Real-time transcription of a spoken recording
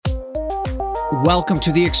Welcome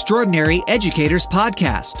to the Extraordinary Educators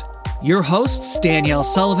Podcast. Your hosts, Danielle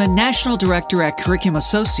Sullivan, National Director at Curriculum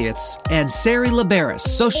Associates, and Sari Liberis,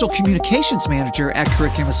 Social Communications Manager at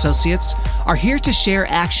Curriculum Associates, are here to share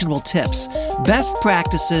actionable tips, best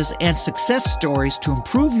practices, and success stories to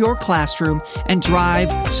improve your classroom and drive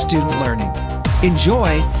student learning. Enjoy,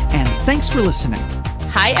 and thanks for listening.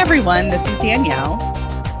 Hi, everyone. This is Danielle.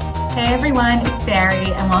 Hey, everyone. It's Sari,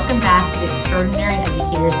 and welcome back to the Extraordinary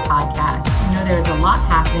Educators Podcast. We know there is a lot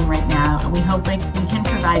happening right now, and we hope we can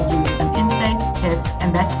provide you with some insights, tips,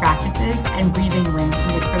 and best practices and breathing room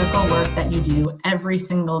from the critical work that you do every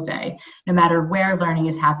single day, no matter where learning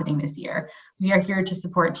is happening this year. We are here to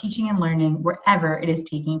support teaching and learning wherever it is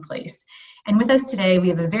taking place. And with us today, we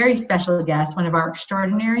have a very special guest, one of our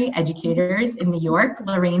extraordinary educators in New York,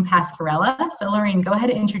 Lorraine Pascarella. So Lorraine, go ahead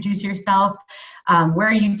and introduce yourself. Where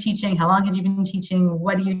are you teaching? How long have you been teaching?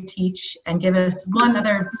 What do you teach? And give us one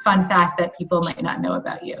other fun fact that people might not know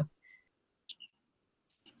about you.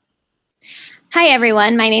 Hi,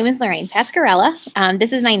 everyone. My name is Lorraine Pascarella.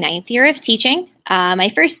 This is my 9th year of teaching.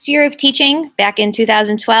 My first year of teaching back in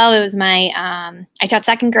 2012, it was I taught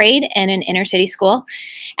 2nd grade in an inner city school.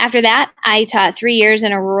 After that, I taught 3 years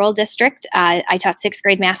in a rural district. I taught 6th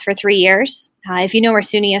grade math for 3 years. If you know where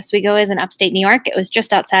SUNY Oswego is in upstate New York, it was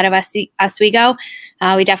just outside of Oswego.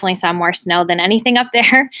 We definitely saw more snow than anything up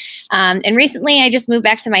there. And recently, I just moved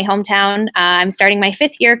back to my hometown. I'm starting my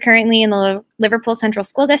 5th year currently in the Liverpool Central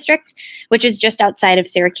School District, which is just outside of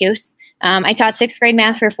Syracuse. I taught 6th grade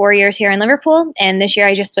math for 4 years here in Liverpool, and this year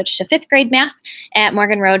I just switched to 5th grade math at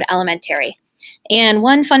Morgan Road Elementary. And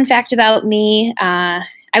one fun fact about me,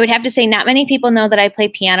 I would have to say not many people know that I play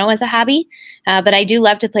piano as a hobby, but I do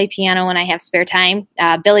love to play piano when I have spare time.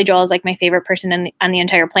 Billy Joel is like my favorite person on the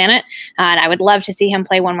entire planet, and I would love to see him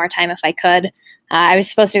play one more time if I could. I was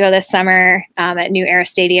supposed to go this summer at New Era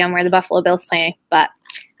Stadium where the Buffalo Bills play, but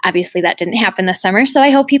obviously that didn't happen this summer, so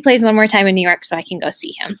I hope he plays one more time in New York so I can go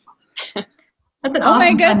see him. That's an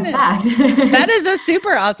awesome fun fact. That is a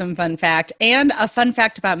super awesome fun fact. And a fun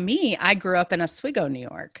fact about me, I grew up in Oswego, New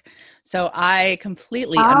York. So I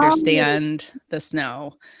completely understand the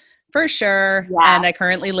snow for sure. Yeah. And I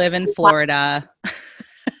currently live in Florida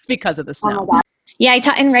because of the snow. Yeah, I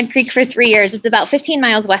taught in Red Creek for 3 years. It's about 15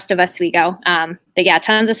 miles west of Oswego. But yeah,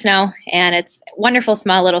 tons of snow. And it's a wonderful,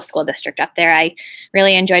 small little school district up there. I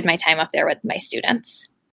really enjoyed my time up there with my students.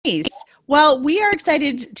 Nice. Well, we are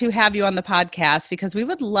excited to have you on the podcast because we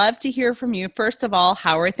would love to hear from you. First of all,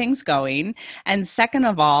 how are things going? And second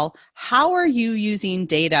of all, how are you using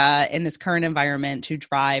data in this current environment to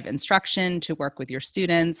drive instruction, to work with your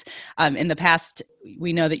students? In the past,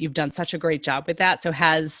 we know that you've done such a great job with that. So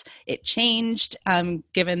has it changed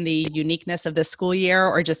given the uniqueness of this school year,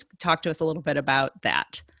 or just talk to us a little bit about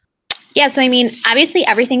that? Yeah, so I mean, obviously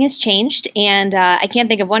everything has changed, and I can't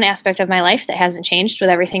think of one aspect of my life that hasn't changed with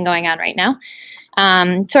everything going on right now.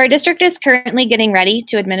 So our district is currently getting ready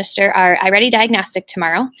to administer our iReady diagnostic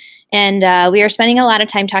tomorrow, and we are spending a lot of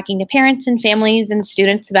time talking to parents and families and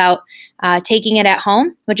students about taking it at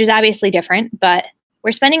home, which is obviously different, but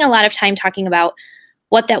we're spending a lot of time talking about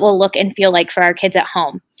what that will look and feel like for our kids at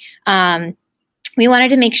home. We wanted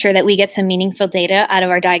to make sure that we get some meaningful data out of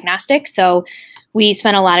our diagnostic, so we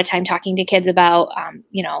spent a lot of time talking to kids about,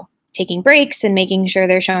 taking breaks and making sure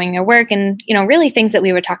they're showing their work and, really things that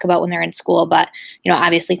we would talk about when they're in school. But,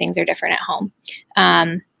 obviously things are different at home.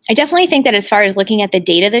 I definitely think that as far as looking at the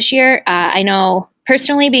data this year, I know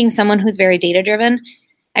personally being someone who's very data driven,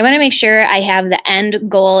 I want to make sure I have the end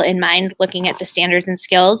goal in mind, looking at the standards and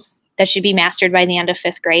skills that should be mastered by the end of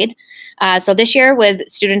 5th grade. So this year, with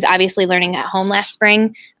students obviously learning at home last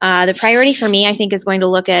spring, the priority for me, I think, is going to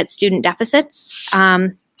look at student deficits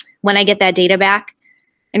when I get that data back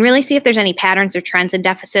and really see if there's any patterns or trends in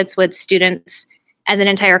deficits with students as an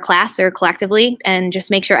entire class or collectively, and just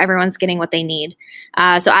make sure everyone's getting what they need.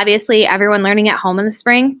 So obviously, everyone learning at home in the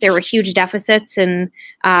spring, there were huge deficits, and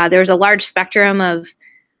there was a large spectrum of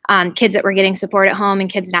kids that were getting support at home and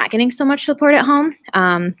kids not getting so much support at home.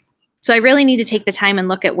 So I really need to take the time and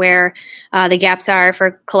look at where the gaps are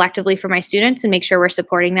collectively for my students and make sure we're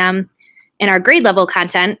supporting them in our grade level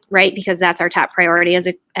content, right? Because that's our top priority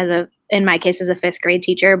in my case, as a 5th grade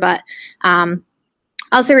teacher, but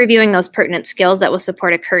also reviewing those pertinent skills that will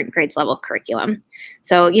support a current grades level curriculum.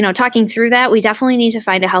 So, talking through that, we definitely need to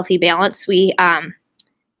find a healthy balance. We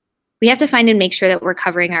have to find and make sure that we're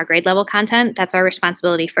covering our grade level content. That's our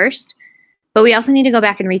responsibility first. But we also need to go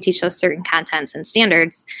back and reteach those certain contents and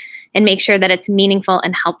standards and make sure that it's meaningful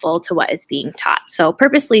and helpful to what is being taught. So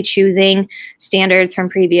purposely choosing standards from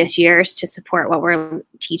previous years to support what we're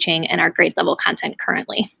teaching in our grade level content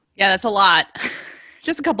currently. Yeah, that's a lot.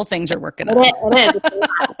 Just a couple things you're working on. It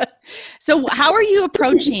is. So how are you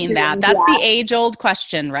approaching that? That's the age-old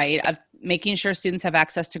question, right? Of making sure students have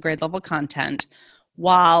access to grade level content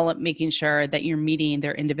while making sure that you're meeting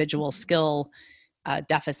their individual skill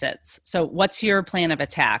deficits. So what's your plan of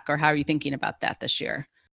attack, or how are you thinking about that this year?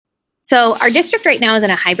 So our district right now is in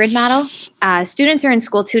a hybrid model. Students are in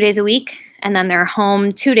school 2 days a week, and then they're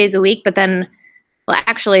home 2 days a week, but then, well,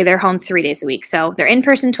 actually they're home 3 days a week. So they're in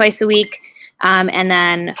person twice a week, and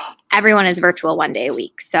then everyone is virtual 1 day a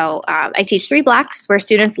week. So I teach 3 blocks where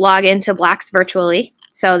students log into blocks virtually.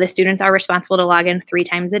 So the students are responsible to log in 3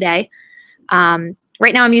 times a day.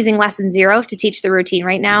 Right now I'm using lesson 0 to teach the routine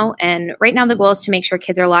right now. And right now the goal is to make sure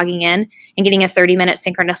kids are logging in and getting a 30-minute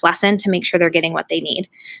synchronous lesson to make sure they're getting what they need.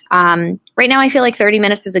 Right now I feel like 30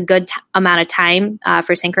 minutes is a good amount of time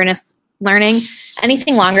for synchronous learning.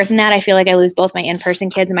 Anything longer than that, I feel like I lose both my in-person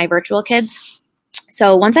kids and my virtual kids.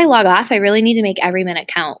 So once I log off, I really need to make every minute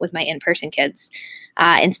count with my in-person kids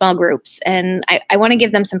in small groups. And I want to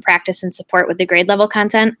give them some practice and support with the grade level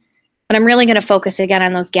content. But I'm really going to focus again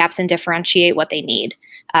on those gaps and differentiate what they need.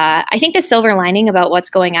 I think the silver lining about what's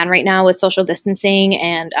going on right now with social distancing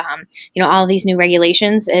and all of these new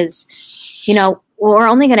regulations is, we're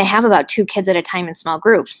only going to have about 2 kids at a time in small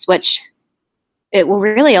groups, which it will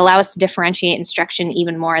really allow us to differentiate instruction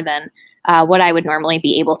even more than what I would normally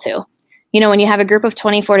be able to. When you have a group of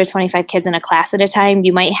 24 to 25 kids in a class at a time,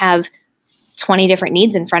 you might have 20 different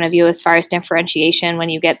needs in front of you as far as differentiation when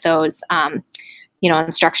you get those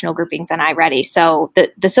instructional groupings on iReady. So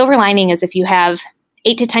the silver lining is if you have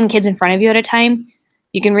 8 to 10 kids in front of you at a time,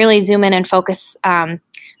 you can really zoom in and focus on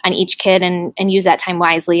each kid and use that time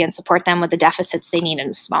wisely and support them with the deficits they need in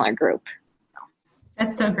a smaller group.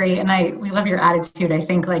 That's so great. And we love your attitude. I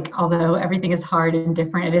think although everything is hard and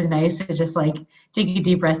different, it is nice to just take a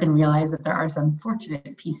deep breath and realize that there are some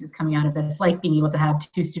fortunate pieces coming out of this, like being able to have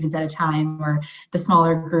 2 students at a time or the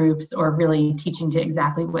smaller groups or really teaching to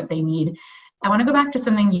exactly what they need. I want to go back to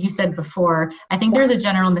something you said before. I think there's a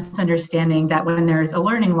general misunderstanding that when there's a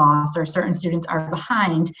learning loss or certain students are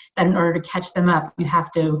behind, that in order to catch them up, you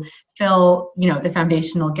have to fill, the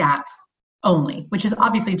foundational gaps only, which is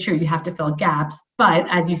obviously true. You have to fill gaps. But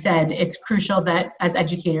as you said, it's crucial that as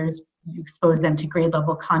educators, you expose them to grade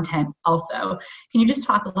level content also. Can you just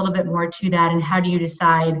talk a little bit more to that, and how do you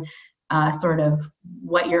decide sort of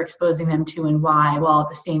what you're exposing them to and why, while at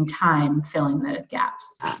the same time filling the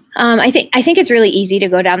gaps? I think it's really easy to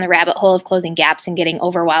go down the rabbit hole of closing gaps and getting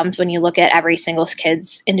overwhelmed when you look at every single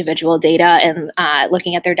kid's individual data and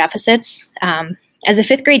looking at their deficits. As a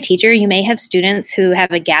 5th grade teacher, you may have students who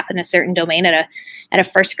have a gap in a certain domain at a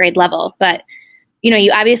 1st grade level, but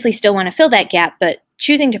you obviously still want to fill that gap, but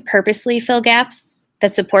choosing to purposely fill gaps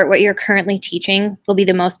that support what you're currently teaching will be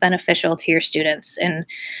the most beneficial to your students and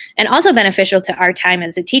also beneficial to our time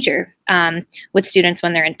as a teacher with students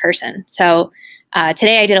when they're in person. So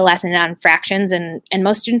today I did a lesson on fractions, and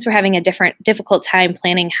most students were having a difficult time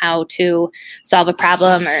planning how to solve a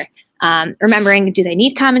problem or remembering, do they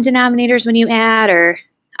need common denominators when you add, or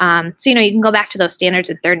so you can go back to those standards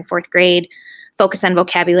in 3rd and 4th grade, focus on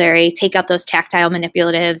vocabulary, take out those tactile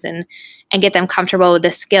manipulatives, and get them comfortable with the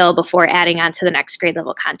skill before adding on to the next grade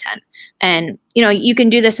level content. And, you can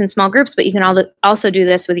do this in small groups, but you can also do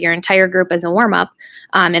this with your entire group as a warm-up,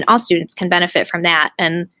 and all students can benefit from that.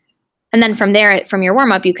 And then from there, from your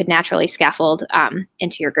warm-up, you could naturally scaffold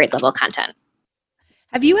into your grade level content.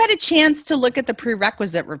 Have you had a chance to look at the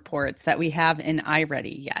prerequisite reports that we have in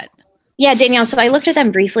iReady yet? Yeah, Danielle, so I looked at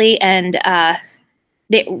them briefly, and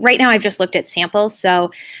right now I've just looked at samples.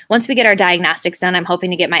 So once we get our diagnostics done, I'm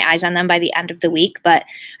hoping to get my eyes on them by the end of the week. But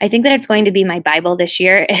I think that it's going to be my Bible this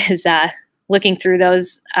year is looking through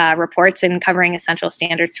those reports and covering essential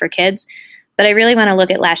standards for kids. But I really want to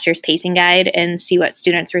look at last year's pacing guide and see what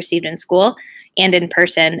students received in school and in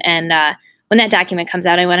person. And when that document comes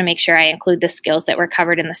out, I want to make sure I include the skills that were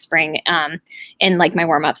covered in the spring in my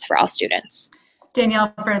warm-ups for all students.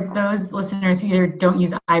 Danielle, for those listeners who either don't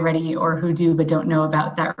use iReady or who do but don't know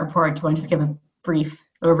about that report, do you want to just give a brief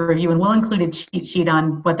overview? And we'll include a cheat sheet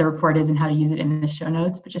on what the report is and how to use it in the show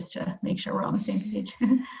notes, but just to make sure we're on the same page.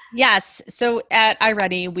 Yes. So at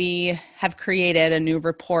iReady, we have created a new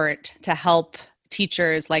report to help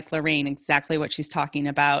teachers like Lorraine, exactly what she's talking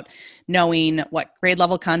about, knowing what grade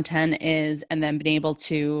level content is, and then being able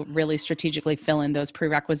to really strategically fill in those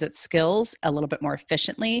prerequisite skills a little bit more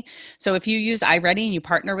efficiently. So if you use iReady and you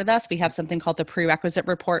partner with us, we have something called the prerequisite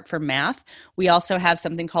report for math. We also have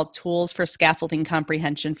something called tools for scaffolding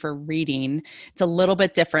comprehension for reading. It's a little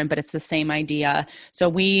bit different, but it's the same idea. So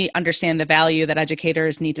we understand the value that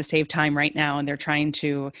educators need to save time right now, and they're trying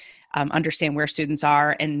to understand where students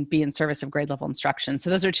are and be in service of grade level instruction. So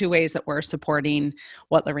those are two ways that we're supporting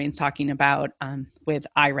what Lorraine's talking about with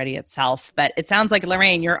iReady itself. But it sounds like,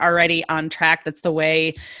 Lorraine, you're already on track. That's the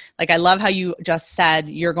way, like, I love how you just said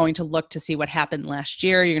you're going to look to see what happened last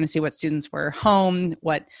year. You're going to see what students were home,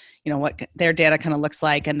 what their data kind of looks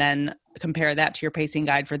like, and then compare that to your pacing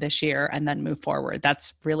guide for this year and then move forward.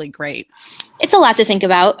 That's really great. It's a lot to think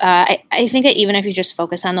about. I think that even if you just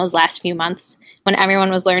focus on those last few months when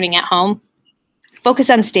everyone was learning at home, focus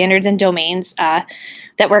on standards and domains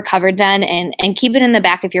that were covered then, and keep it in the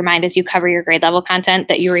back of your mind as you cover your grade level content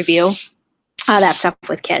that you review that stuff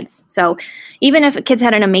with kids. So even if kids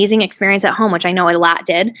had an amazing experience at home, which I know a lot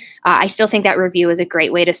did, I still think that review is a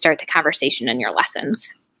great way to start the conversation in your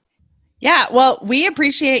lessons. Yeah, well, we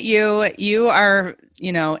appreciate you. You are,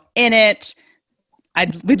 in it.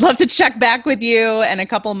 We'd love to check back with you in a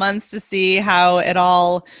couple months to see how it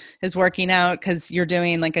all is working out, because you're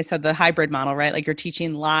doing, like I said, the hybrid model, right? Like you're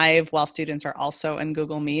teaching live while students are also in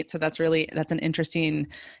Google Meet. So that's an interesting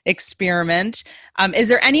experiment. Is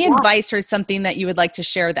there any advice or something that you would like to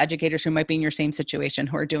share with educators who might be in your same situation,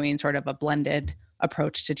 who are doing sort of a blended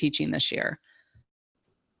approach to teaching this year?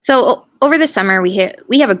 So over the summer, we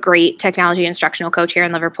have a great technology instructional coach here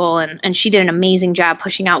in Liverpool, and she did an amazing job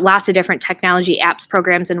pushing out lots of different technology apps,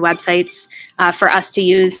 programs, and websites for us to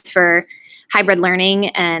use for hybrid learning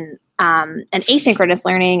and asynchronous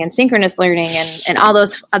learning and synchronous learning and all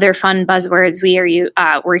those other fun buzzwords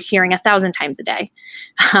we're hearing 1,000 times a day.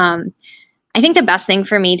 I think the best thing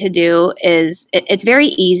for me to do is it's very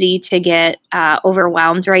easy to get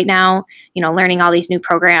overwhelmed right now, learning all these new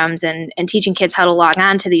programs and teaching kids how to log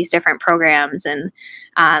on to these different programs. And,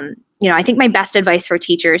 I think my best advice for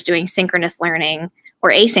teachers doing synchronous learning or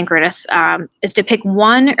asynchronous is to pick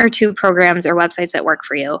one or two programs or websites that work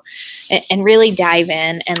for you and really dive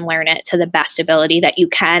in and learn it to the best ability that you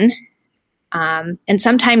can. And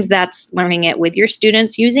sometimes that's learning it with your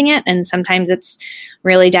students using it. And sometimes it's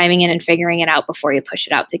really diving in and figuring it out before you push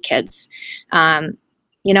it out to kids.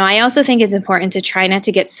 I also think it's important to try not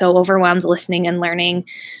to get so overwhelmed listening and learning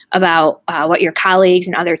about what your colleagues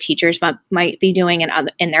and other teachers might be doing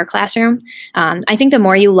in their classroom. I think the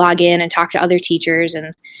more you log in and talk to other teachers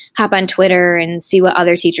and hop on Twitter and see what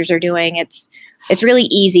other teachers are doing, it's really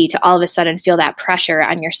easy to all of a sudden feel that pressure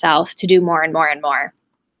on yourself to do more and more and more.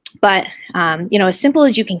 But, as simple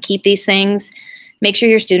as you can keep these things, make sure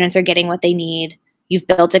your students are getting what they need. You've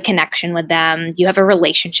built a connection with them. You have a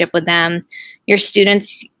relationship with them. Your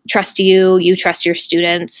students trust you. You trust your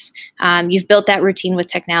students. You've built that routine with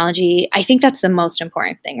technology. I think that's the most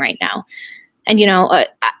important thing right now. And,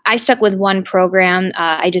 I stuck with one program.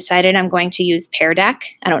 I decided I'm going to use Pear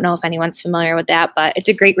Deck. I don't know if anyone's familiar with that, but it's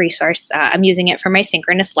a great resource. I'm using it for my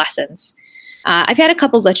synchronous lessons. I've had a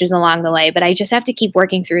couple glitches along the way, but I just have to keep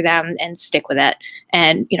working through them and stick with it.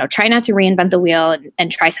 And, try not to reinvent the wheel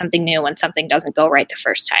and try something new when something doesn't go right the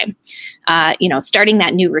first time. Starting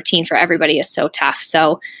that new routine for everybody is so tough.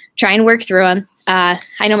 So try and work through them.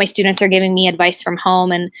 I know my students are giving me advice from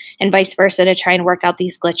home and vice versa to try and work out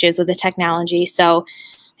these glitches with the technology. So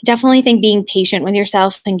I definitely think being patient with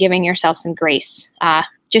yourself and giving yourself some grace.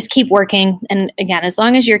 Just keep working. And again, as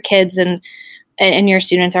long as your kids and your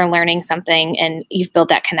students are learning something and you've built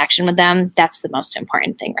that connection with them, that's the most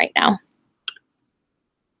important thing right now.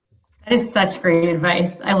 That is such great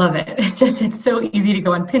advice. I love it. It's so easy to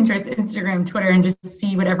go on Pinterest, Instagram, Twitter, and just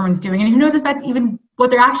see what everyone's doing. And who knows if that's even what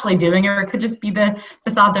they're actually doing, or it could just be the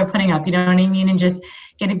facade they're putting up, you know what I mean? And just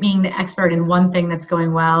being the expert in one thing that's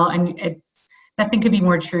going well. And nothing could be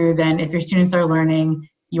more true than if your students are learning,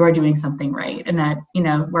 you are doing something right. And that,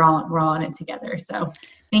 we're all in it together. So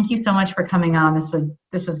thank you so much for coming on. This was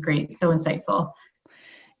great. So insightful.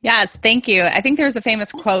 Yes, thank you. I think there's a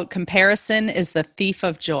famous quote, comparison is the thief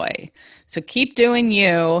of joy. So keep doing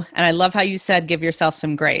you. And I love how you said, give yourself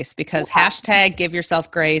some grace, because hashtag give yourself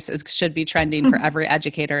grace should be trending for every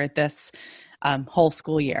educator this whole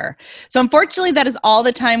school year. So unfortunately, that is all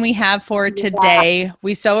the time we have for today.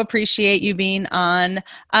 We so appreciate you being on.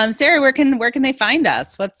 Sarah, where can they find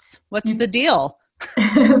us? What's the deal?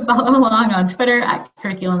 Follow along on Twitter at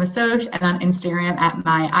Curriculum Assoc and on Instagram at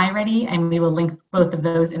MyIReady, and we will link both of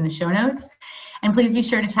those in the show notes. And please be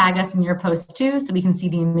sure to tag us in your posts too, so we can see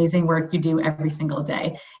the amazing work you do every single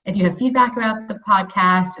day. If you have feedback about the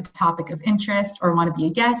podcast, a topic of interest, or want to be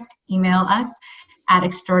a guest, email us at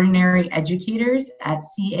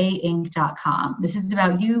extraordinaryeducators@cainc.com. This is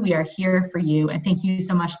about you. We are here for you. And thank you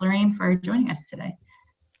so much, Lorraine, for joining us today.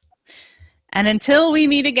 And until we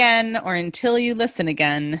meet again, or until you listen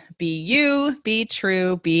again, be you, be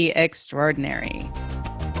true, be extraordinary.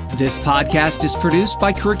 This podcast is produced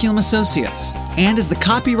by Curriculum Associates and is the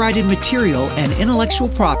copyrighted material and intellectual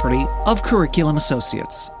property of Curriculum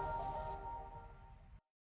Associates.